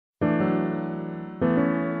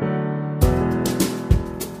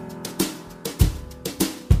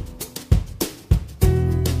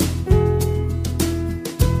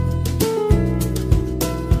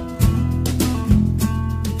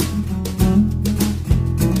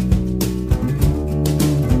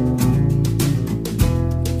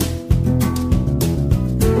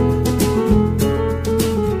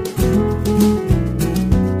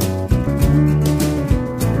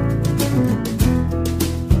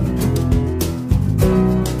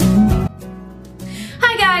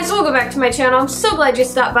back to my channel. I'm so glad you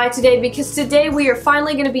stopped by today because today we are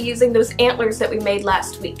finally going to be using those antlers that we made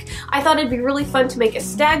last week. I thought it'd be really fun to make a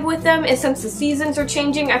stag with them, and since the seasons are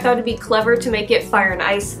changing, I thought it'd be clever to make it fire and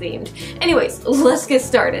ice themed. Anyways, let's get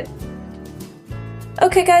started.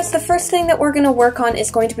 Okay guys, the first thing that we're going to work on is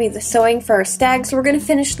going to be the sewing for our stag, so we're going to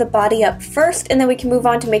finish the body up first and then we can move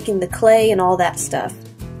on to making the clay and all that stuff.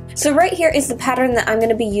 So right here is the pattern that I'm going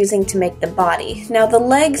to be using to make the body. Now the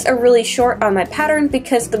legs are really short on my pattern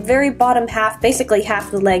because the very bottom half, basically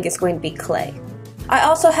half the leg, is going to be clay. I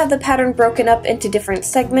also have the pattern broken up into different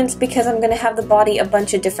segments because I'm going to have the body a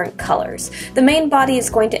bunch of different colors. The main body is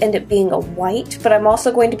going to end up being a white, but I'm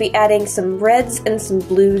also going to be adding some reds and some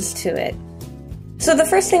blues to it. So the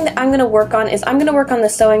first thing that I'm going to work on is I'm going to work on the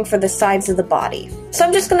sewing for the sides of the body. So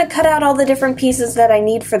I'm just going to cut out all the different pieces that I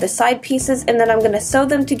need for the side pieces, and then I'm going to sew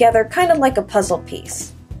them together kind of like a puzzle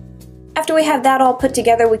piece. After we have that all put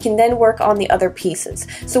together, we can then work on the other pieces.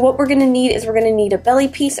 So what we're going to need is we're going to need a belly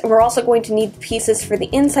piece, and we're also going to need the pieces for the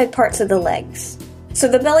inside parts of the legs. So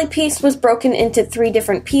the belly piece was broken into 3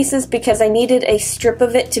 different pieces because I needed a strip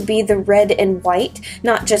of it to be the red and white,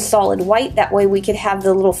 not just solid white. That way we could have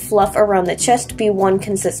the little fluff around the chest be one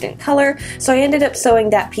consistent color. So I ended up sewing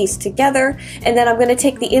that piece together, and then I'm going to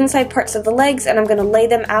take the inside parts of the legs and I'm going to lay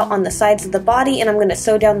them out on the sides of the body, and I'm going to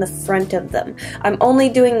sew down the front of them. I'm only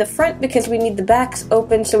doing the front because we need the backs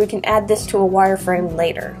open so we can add this to a wireframe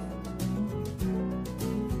later.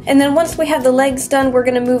 And then once we have the legs done, we're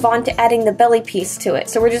going to move on to adding the belly piece to it.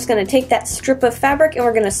 So we're just going to take that strip of fabric and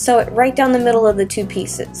we're going to sew it right down the middle of the 2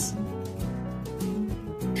 pieces.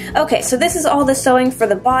 Okay, so this is all the sewing for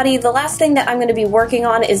the body. The last thing that I'm going to be working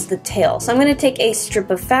on is the tail. So I'm going to take a strip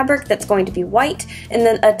of fabric that's going to be white, and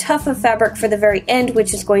then a tuft of fabric for the very end,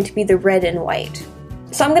 which is going to be the red and white.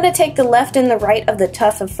 So I'm going to take the left and the right of the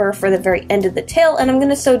tuft of fur for the very end of the tail, and I'm going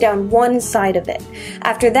to sew down one side of it.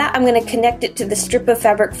 After that, I'm going to connect it to the strip of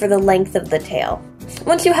fabric for the length of the tail.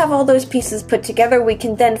 Once you have all those pieces put together, we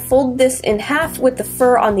can then fold this in half with the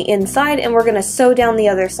fur on the inside, and we're going to sew down the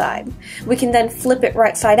other side. We can then flip it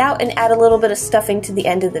right side out and add a little bit of stuffing to the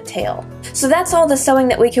end of the tail. So that's all the sewing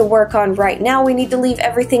that we can work on right now. We need to leave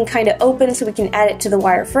everything kind of open so we can add it to the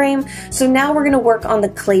wire frame. So now we're going to work on the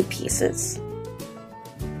clay pieces.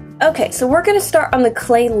 Okay, so we're going to start on the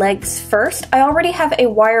clay legs first. I already have a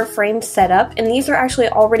wire frame set up, and these are actually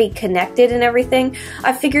already connected and everything.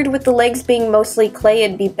 I figured with the legs being mostly clay,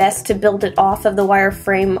 it'd be best to build it off of the wire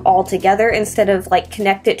frame altogether instead of like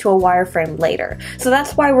connect it to a wire frame later. So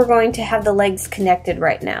that's why we're going to have the legs connected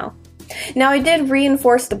right now. Now I did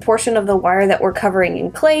reinforce the portion of the wire that we're covering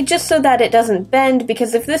in clay just so that it doesn't bend,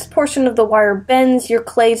 because if this portion of the wire bends, your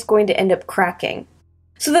clay is going to end up cracking.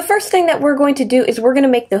 So the first thing that we're going to do is we're going to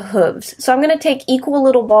make the hooves. So I'm going to take equal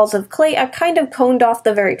little balls of clay. I kind of coned off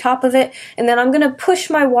the very top of it, and then I'm going to push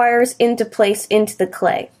my wires into place into the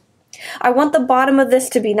clay. I want the bottom of this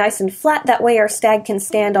to be nice and flat, that way our stag can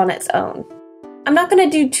stand on its own. I'm not going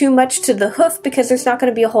to do too much to the hoof because there's not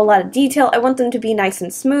going to be a whole lot of detail. I want them to be nice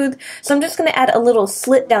and smooth, so I'm just going to add a little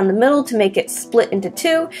slit down the middle to make it split into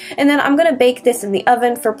 2, and then I'm going to bake this in the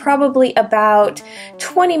oven for probably about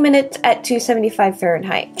 20 minutes at 275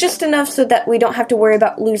 Fahrenheit. Just enough so that we don't have to worry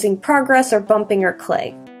about losing progress or bumping our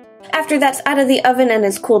clay. After that's out of the oven and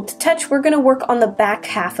is cooled to touch, we're going to work on the back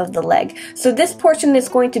half of the leg. So this portion is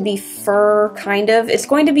going to be fur, kind of. It's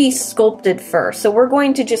going to be sculpted fur. So we're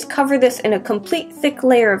going to just cover this in a complete thick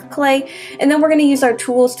layer of clay, and then we're going to use our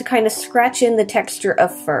tools to kind of scratch in the texture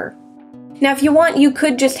of fur. Now if you want, you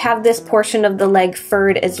could just have this portion of the leg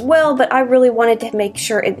furred as well, but I really wanted to make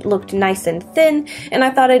sure it looked nice and thin, and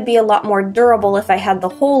I thought it'd be a lot more durable if I had the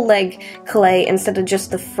whole leg clay instead of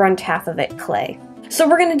just the front half of it clay. So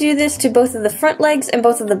we're going to do this to both of the front legs and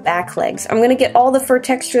both of the back legs. I'm going to get all the fur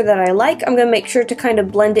texture that I like. I'm going to make sure to kind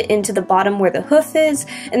of blend it into the bottom where the hoof is,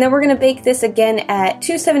 and then we're going to bake this again at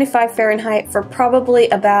 275 Fahrenheit for probably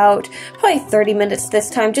 30 minutes this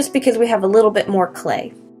time, just because we have a little bit more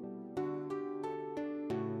clay.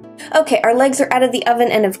 Okay, our legs are out of the oven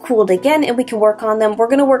and have cooled again, and we can work on them. We're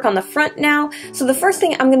going to work on the front now. So the first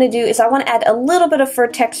thing I'm going to do is I want to add a little bit of fur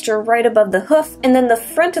texture right above the hoof, and then the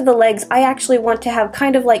front of the legs I actually want to have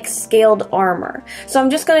kind of like scaled armor. So I'm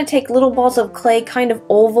just going to take little balls of clay, kind of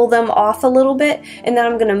oval them off a little bit, and then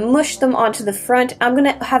I'm going to mush them onto the front. I'm going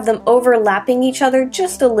to have them overlapping each other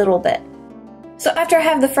just a little bit. So after I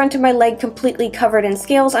have the front of my leg completely covered in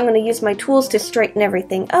scales, I'm going to use my tools to straighten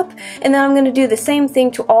everything up, and then I'm going to do the same thing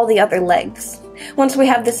to all the other legs. Once we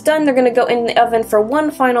have this done, they're going to go in the oven for one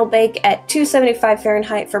final bake at 275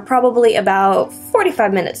 Fahrenheit for probably about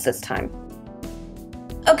 45 minutes this time.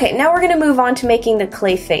 Okay, now we're going to move on to making the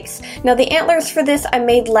clay face. Now the antlers for this I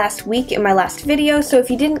made last week in my last video, so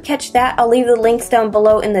if you didn't catch that, I'll leave the links down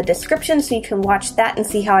below in the description so you can watch that and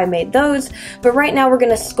see how I made those. But right now we're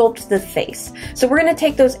going to sculpt the face. So we're going to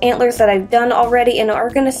take those antlers that I've done already and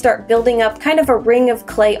we're going to start building up kind of a ring of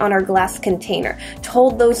clay on our glass container to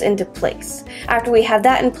hold those into place. After we have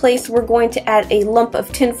that in place, we're going to add a lump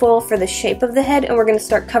of tinfoil for the shape of the head, and we're going to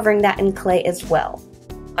start covering that in clay as well.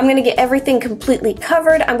 I'm going to get everything completely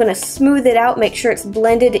covered, I'm going to smooth it out, make sure it's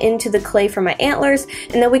blended into the clay for my antlers,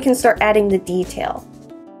 and then we can start adding the detail.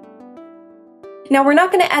 Now we're not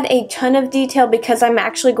going to add a ton of detail because I'm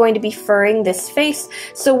actually going to be furring this face,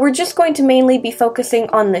 so we're just going to mainly be focusing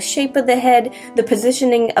on the shape of the head, the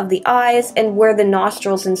positioning of the eyes, and where the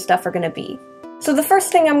nostrils and stuff are going to be. So the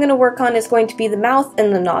first thing I'm going to work on is going to be the mouth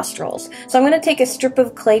and the nostrils. So I'm going to take a strip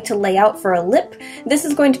of clay to lay out for a lip. This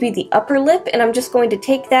is going to be the upper lip, and I'm just going to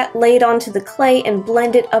take that, lay it onto the clay, and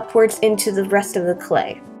blend it upwards into the rest of the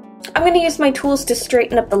clay. I'm going to use my tools to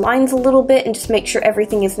straighten up the lines a little bit and just make sure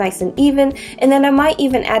everything is nice and even, and then I might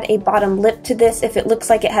even add a bottom lip to this if it looks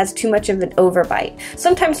like it has too much of an overbite.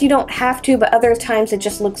 Sometimes you don't have to, but other times it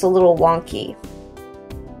just looks a little wonky.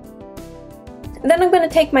 Then I'm going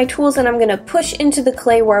to take my tools and I'm going to push into the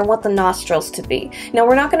clay where I want the nostrils to be. Now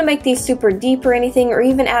we're not going to make these super deep or anything, or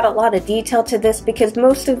even add a lot of detail to this, because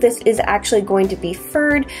most of this is actually going to be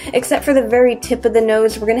furred, except for the very tip of the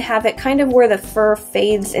nose. We're going to have it kind of where the fur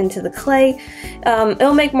fades into the clay.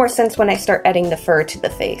 It'll make more sense when I start adding the fur to the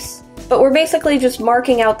face. But we're basically just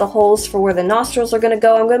marking out the holes for where the nostrils are going to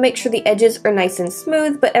go. I'm going to make sure the edges are nice and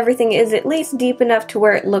smooth, but everything is at least deep enough to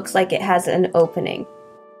where it looks like it has an opening.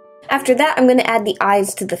 After that, I'm going to add the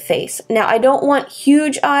eyes to the face. Now, I don't want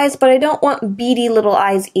huge eyes, but I don't want beady little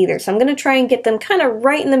eyes either, so I'm going to try and get them kind of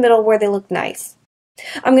right in the middle where they look nice.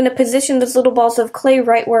 I'm going to position those little balls of clay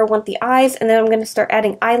right where I want the eyes, and then I'm going to start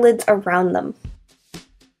adding eyelids around them.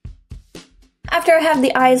 After I have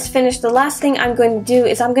the eyes finished, the last thing I'm going to do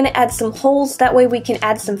is I'm going to add some holes. That way we can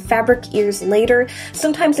add some fabric ears later.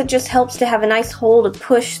 Sometimes it just helps to have a nice hole to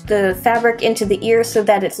push the fabric into the ear so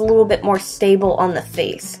that it's a little bit more stable on the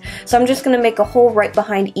face. So I'm just going to make a hole right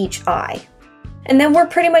behind each eye. And then we're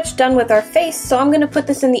pretty much done with our face, so I'm going to put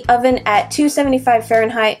this in the oven at 275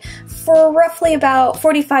 Fahrenheit for roughly about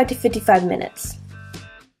 45 to 55 minutes.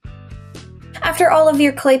 After all of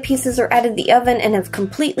your clay pieces are out of the oven and have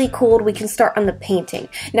completely cooled, we can start on the painting.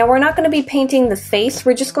 Now we're not going to be painting the face,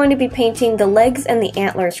 we're just going to be painting the legs and the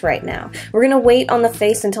antlers right now. We're going to wait on the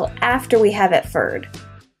face until after we have it furred.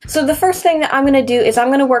 So the first thing that I'm going to do is I'm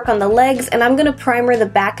going to work on the legs, and I'm going to primer the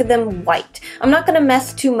back of them white. I'm not going to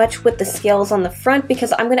mess too much with the scales on the front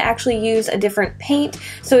because I'm going to actually use a different paint,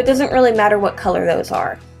 so it doesn't really matter what color those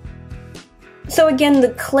are. So again,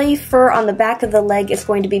 the clay fur on the back of the leg is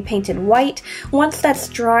going to be painted white. Once that's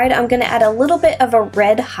dried, I'm going to add a little bit of a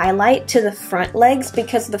red highlight to the front legs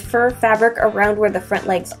because the fur fabric around where the front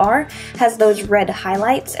legs are has those red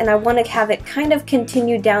highlights, and I want to have it kind of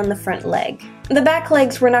continue down the front leg. The back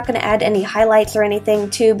legs we're not going to add any highlights or anything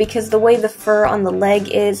to because the way the fur on the leg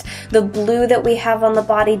is, the blue that we have on the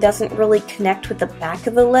body doesn't really connect with the back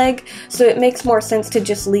of the leg, so it makes more sense to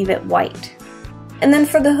just leave it white. And then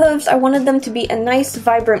for the hooves, I wanted them to be a nice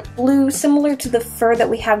vibrant blue, similar to the fur that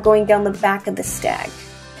we have going down the back of the stag.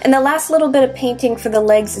 And the last little bit of painting for the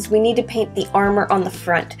legs is we need to paint the armor on the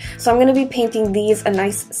front. So I'm going to be painting these a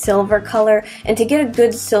nice silver color, and to get a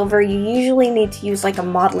good silver you usually need to use like a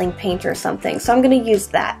modeling paint or something, so I'm going to use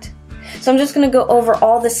that. So I'm just going to go over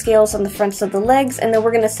all the scales on the fronts of the legs, and then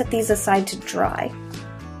we're going to set these aside to dry.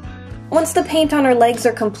 Once the paint on our legs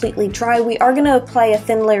are completely dry, we are going to apply a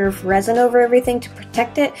thin layer of resin over everything to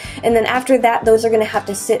protect it, and then after that, those are going to have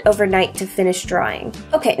to sit overnight to finish drying.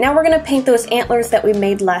 Okay, now we're going to paint those antlers that we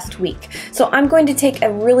made last week. So I'm going to take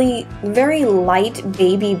a really very light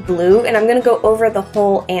baby blue, and I'm going to go over the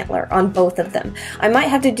whole antler on both of them. I might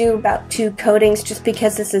have to do about 2 coatings just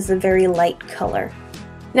because this is a very light color.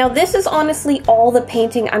 Now this is honestly all the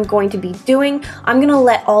painting I'm going to be doing. I'm going to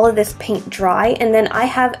let all of this paint dry, and then I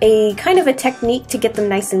have a kind of a technique to get them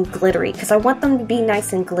nice and glittery because I want them to be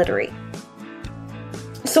nice and glittery.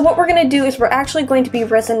 So what we're going to do is we're actually going to be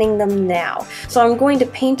resining them now. So I'm going to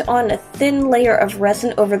paint on a thin layer of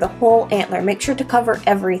resin over the whole antler. Make sure to cover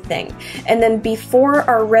everything. And then before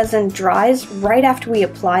our resin dries, right after we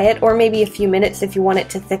apply it, or maybe a few minutes if you want it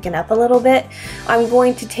to thicken up a little bit, I'm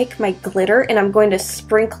going to take my glitter and I'm going to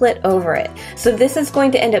sprinkle it over it. So this is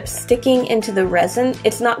going to end up sticking into the resin.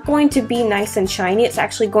 It's not going to be nice and shiny, it's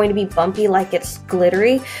actually going to be bumpy like it's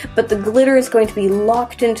glittery, but the glitter is going to be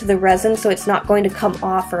locked into the resin so it's not going to come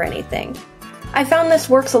off or anything. I found this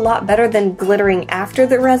works a lot better than glittering after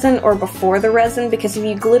the resin or before the resin, because if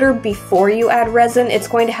you glitter before you add resin, it's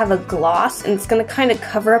going to have a gloss and it's going to kind of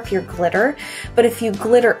cover up your glitter. But if you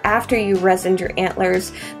glitter after you resined your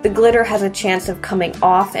antlers, the glitter has a chance of coming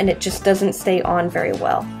off and it just doesn't stay on very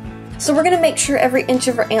well. So we're going to make sure every inch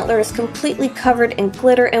of our antler is completely covered in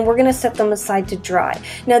glitter, and we're going to set them aside to dry.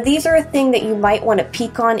 Now these are a thing that you might want to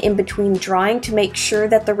peek on in between drying to make sure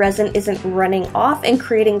that the resin isn't running off and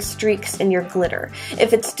creating streaks in your glitter.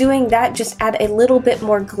 If it's doing that, just add a little bit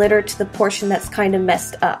more glitter to the portion that's kind of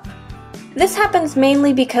messed up. This happens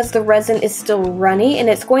mainly because the resin is still runny and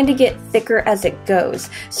it's going to get thicker as it goes.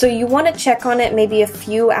 So you want to check on it maybe a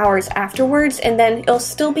few hours afterwards, and then it'll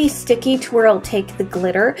still be sticky to where it'll take the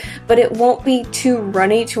glitter, but it won't be too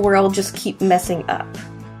runny to where it'll just keep messing up.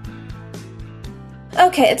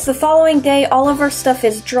 Okay, it's the following day, all of our stuff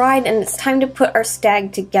is dried, and it's time to put our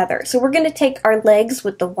stag together. So we're going to take our legs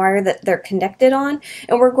with the wire that they're connected on,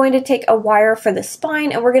 and we're going to take a wire for the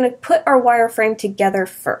spine, and we're going to put our wire frame together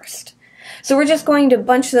first. So we're just going to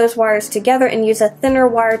bunch those wires together and use a thinner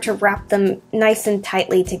wire to wrap them nice and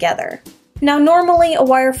tightly together. Now normally a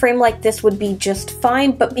wire frame like this would be just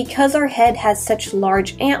fine, but because our head has such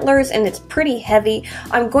large antlers and it's pretty heavy,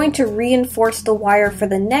 I'm going to reinforce the wire for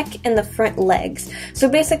the neck and the front legs. So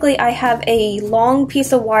basically I have a long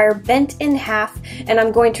piece of wire bent in half, and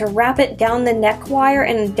I'm going to wrap it down the neck wire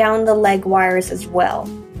and down the leg wires as well.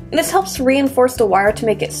 And this helps reinforce the wire to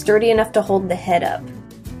make it sturdy enough to hold the head up.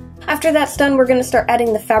 After that's done, we're going to start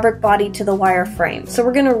adding the fabric body to the wire frame. So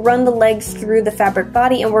we're going to run the legs through the fabric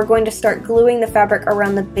body, and we're going to start gluing the fabric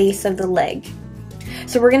around the base of the leg.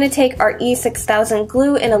 So we're going to take our E6000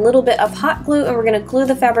 glue and a little bit of hot glue, and we're going to glue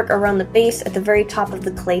the fabric around the base at the very top of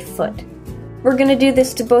the clay foot. We're going to do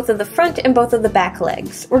this to both of the front and both of the back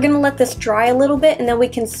legs. We're going to let this dry a little bit, and then we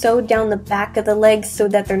can sew down the back of the legs so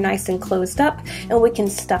that they're nice and closed up, and we can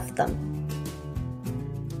stuff them.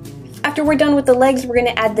 After we're done with the legs, we're going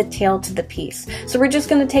to add the tail to the piece. So we're just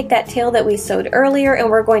going to take that tail that we sewed earlier, and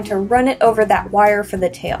we're going to run it over that wire for the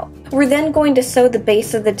tail. We're then going to sew the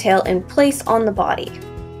base of the tail in place on the body.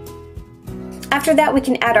 After that, we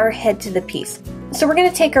can add our head to the piece. So we're going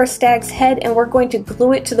to take our stag's head and we're going to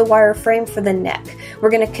glue it to the wire frame for the neck. We're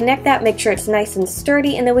going to connect that, make sure it's nice and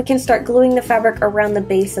sturdy, and then we can start gluing the fabric around the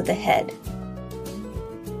base of the head.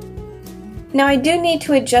 Now I do need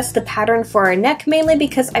to adjust the pattern for our neck, mainly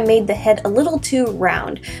because I made the head a little too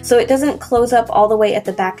round, so it doesn't close up all the way at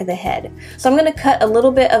the back of the head. So I'm going to cut a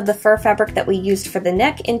little bit of the fur fabric that we used for the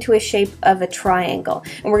neck into a shape of a triangle,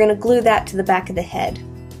 and we're going to glue that to the back of the head.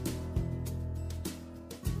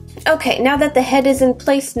 Okay, now that the head is in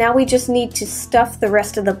place, now we just need to stuff the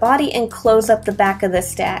rest of the body and close up the back of the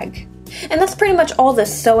stag. And that's pretty much all the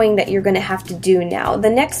sewing that you're going to have to do now. The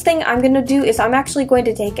next thing I'm going to do is I'm actually going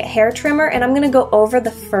to take a hair trimmer and I'm going to go over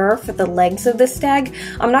the fur for the legs of the stag.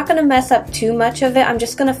 I'm not going to mess up too much of it. I'm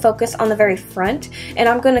just going to focus on the very front, and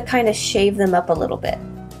I'm going to kind of shave them up a little bit.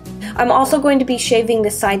 I'm also going to be shaving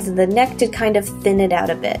the sides of the neck to kind of thin it out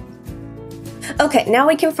a bit. Okay, now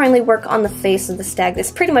we can finally work on the face of the stag.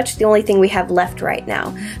 That's pretty much the only thing we have left right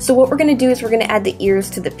now. So what we're going to do is we're going to add the ears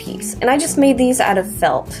to the piece. And I just made these out of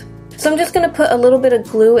felt. So I'm just going to put a little bit of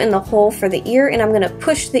glue in the hole for the ear, and I'm going to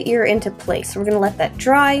push the ear into place. We're going to let that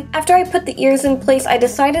dry. After I put the ears in place, I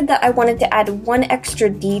decided that I wanted to add one extra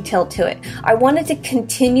detail to it. I wanted to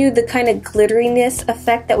continue the kind of glitteriness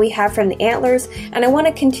effect that we have from the antlers, and I want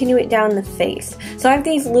to continue it down the face. So I have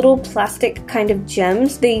these little plastic kind of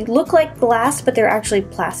gems. They look like glass, but they're actually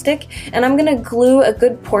plastic, and I'm going to glue a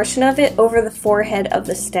good portion of it over the forehead of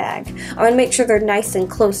the stag. I'm going to make sure they're nice and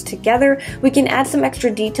close together. We can add some extra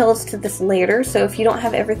details to this later, so if you don't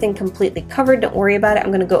have everything completely covered, don't worry about it. I'm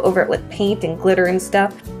going to go over it with paint and glitter and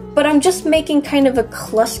stuff. But I'm just making kind of a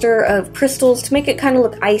cluster of crystals to make it kind of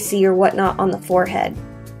look icy or whatnot on the forehead.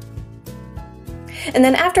 And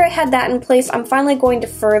then after I had that in place, I'm finally going to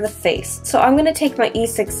fur the face. So I'm going to take my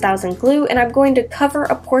E6000 glue and I'm going to cover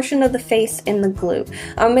a portion of the face in the glue.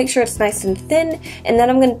 I'll make sure it's nice and thin, and then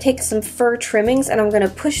I'm going to take some fur trimmings and I'm going to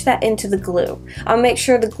push that into the glue. I'll make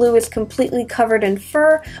sure the glue is completely covered in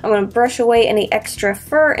fur. I'm going to brush away any extra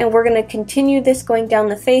fur, and we're going to continue this going down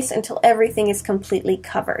the face until everything is completely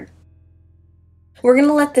covered. We're going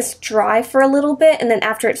to let this dry for a little bit, and then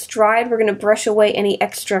after it's dried, we're going to brush away any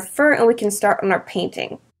extra fur and we can start on our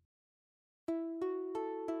painting.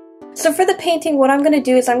 So for the painting, what I'm going to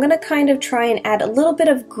do is I'm going to kind of try and add a little bit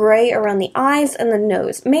of gray around the eyes and the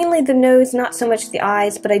nose. Mainly the nose, not so much the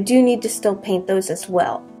eyes, but I do need to still paint those as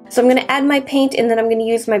well. So I'm going to add my paint and then I'm going to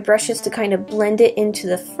use my brushes to kind of blend it into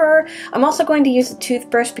the fur. I'm also going to use a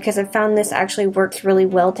toothbrush because I found this actually works really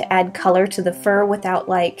well to add color to the fur without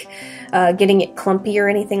like getting it clumpy or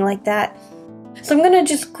anything like that. So I'm going to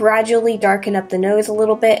just gradually darken up the nose a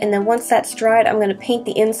little bit, and then once that's dried, I'm going to paint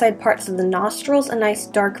the inside parts of the nostrils a nice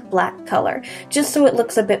dark black color, just so it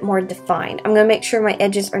looks a bit more defined. I'm going to make sure my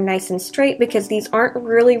edges are nice and straight because these aren't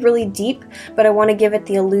really deep, but I want to give it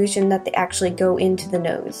the illusion that they actually go into the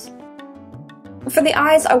nose. For the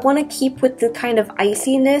eyes, I want to keep with the kind of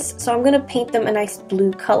iciness, so I'm going to paint them a nice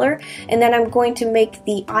blue color, and then I'm going to make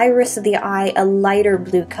the iris of the eye a lighter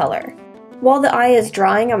blue color. While the eye is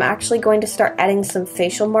drying, I'm actually going to start adding some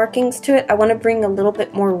facial markings to it. I want to bring a little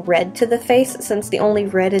bit more red to the face since the only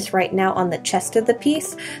red is right now on the chest of the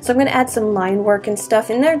piece. So I'm going to add some line work and stuff,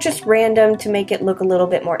 and they're just random to make it look a little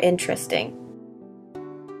bit more interesting.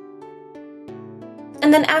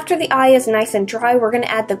 And then after the eye is nice and dry, we're going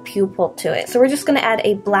to add the pupil to it. So we're just going to add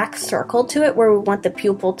a black circle to it where we want the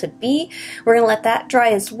pupil to be. We're going to let that dry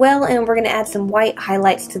as well, and we're going to add some white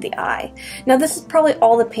highlights to the eye. Now this is probably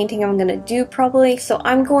all the painting I'm going to do probably, so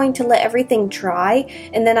I'm going to let everything dry,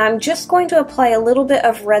 and then I'm just going to apply a little bit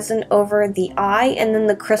of resin over the eye and then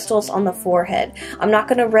the crystals on the forehead. I'm not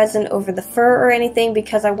going to resin over the fur or anything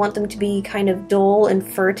because I want them to be kind of dull and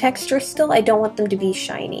fur texture still. I don't want them to be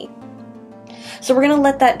shiny. So we're going to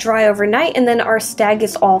let that dry overnight, and then our stag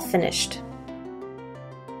is all finished.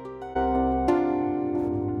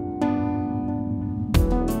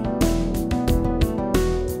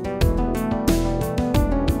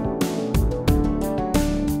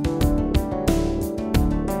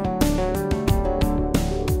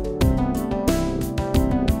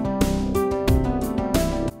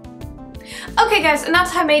 Okay guys, and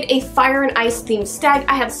that's how I made a fire and ice themed stag.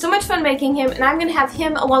 I had so much fun making him, and I'm going to have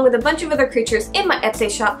him along with a bunch of other creatures in my Etsy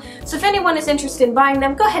shop. So if anyone is interested in buying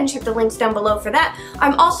them, go ahead and check the links down below for that.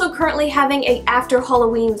 I'm also currently having a after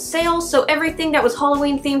Halloween sale, so everything that was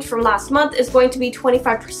Halloween themed from last month is going to be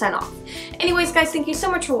 25% off. Anyways guys, thank you so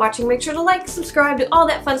much for watching. Make sure to like, subscribe, do all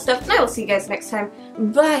that fun stuff, and I will see you guys next time.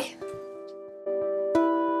 Bye!